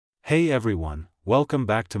Hey everyone, welcome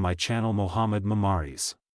back to my channel Mohammed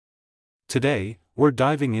Mamaris. Today, we're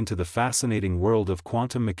diving into the fascinating world of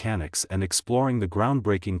quantum mechanics and exploring the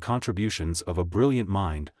groundbreaking contributions of a brilliant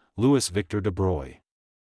mind, Victor de Broglie.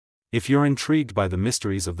 If you're intrigued by the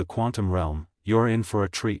mysteries of the quantum realm, you're in for a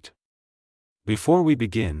treat. Before we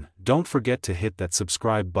begin, don't forget to hit that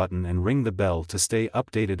subscribe button and ring the bell to stay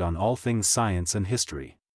updated on all things science and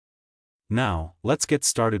history. Now, let's get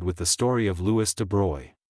started with the story of de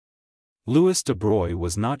Broglie. De Broglie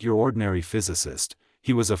was not your ordinary physicist.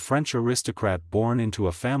 He was a French aristocrat born into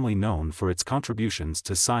a family known for its contributions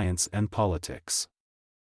to science and politics.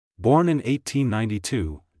 Born in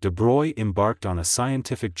 1892, de Broglie embarked on a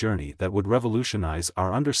scientific journey that would revolutionize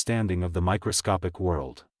our understanding of the microscopic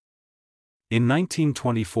world. In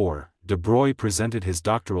 1924, de Broglie presented his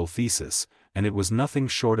doctoral thesis, and it was nothing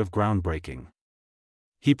short of groundbreaking.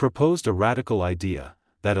 He proposed a radical idea,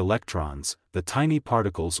 that electrons, the tiny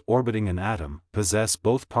particles orbiting an atom, possess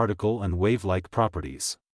both particle and wave-like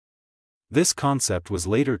properties. This concept was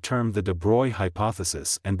later termed the de Broglie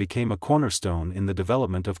hypothesis and became a cornerstone in the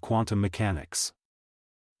development of quantum mechanics.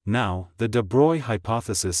 Now, the de Broglie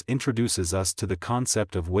hypothesis introduces us to the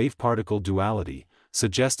concept of wave-particle duality,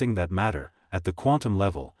 suggesting that matter, at the quantum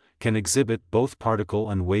level, can exhibit both particle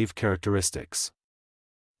and wave characteristics.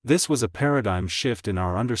 This was a paradigm shift in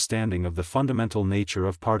our understanding of the fundamental nature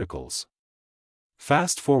of particles.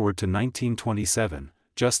 Fast forward to 1927,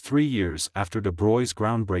 just 3 years after de Broglie's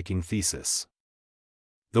groundbreaking thesis.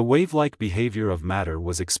 The wave-like behavior of matter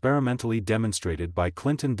was experimentally demonstrated by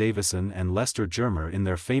Clinton Davisson and Leicester-Germer in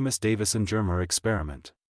their famous Davisson-Germer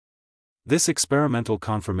experiment. This experimental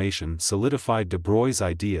confirmation solidified de Broglie's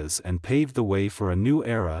ideas and paved the way for a new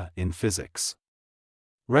era in physics.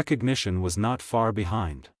 Recognition was not far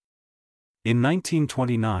behind. In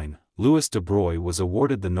 1929, de Broglie was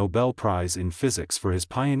awarded the Nobel Prize in Physics for his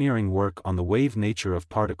pioneering work on the wave nature of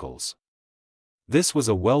particles. This was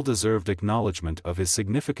a well-deserved acknowledgement of his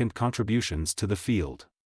significant contributions to the field.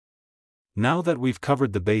 Now that we've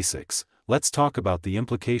covered the basics, let's talk about the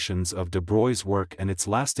implications of de Broglie's work and its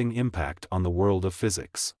lasting impact on the world of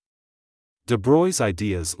physics. De Broglie's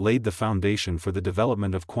ideas laid the foundation for the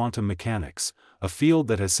development of quantum mechanics, a field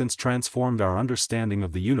that has since transformed our understanding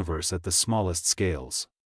of the universe at the smallest scales.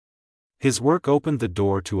 His work opened the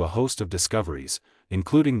door to a host of discoveries,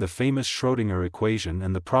 including the famous Schrödinger equation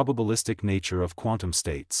and the probabilistic nature of quantum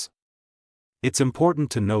states. It's important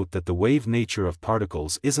to note that the wave nature of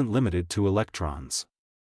particles isn't limited to electrons.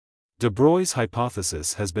 De Broglie's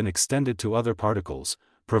hypothesis has been extended to other particles,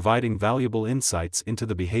 providing valuable insights into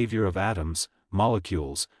the behavior of atoms,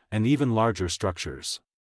 molecules, and even larger structures.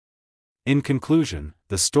 In conclusion,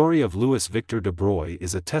 the story of Victor de Broglie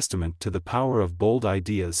is a testament to the power of bold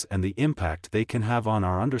ideas and the impact they can have on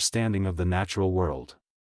our understanding of the natural world.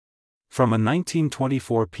 From a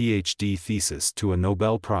 1924 PhD thesis to a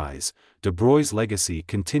Nobel Prize, de Broglie's legacy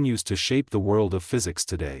continues to shape the world of physics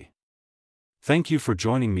today. Thank you for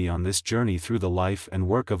joining me on this journey through the life and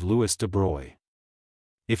work of de Broglie.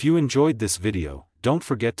 If you enjoyed this video, don't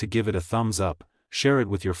forget to give it a thumbs up, share it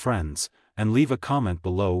with your friends, and leave a comment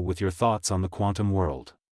below with your thoughts on the quantum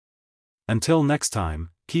world. Until next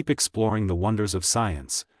time, keep exploring the wonders of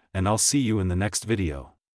science, and I'll see you in the next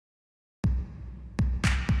video.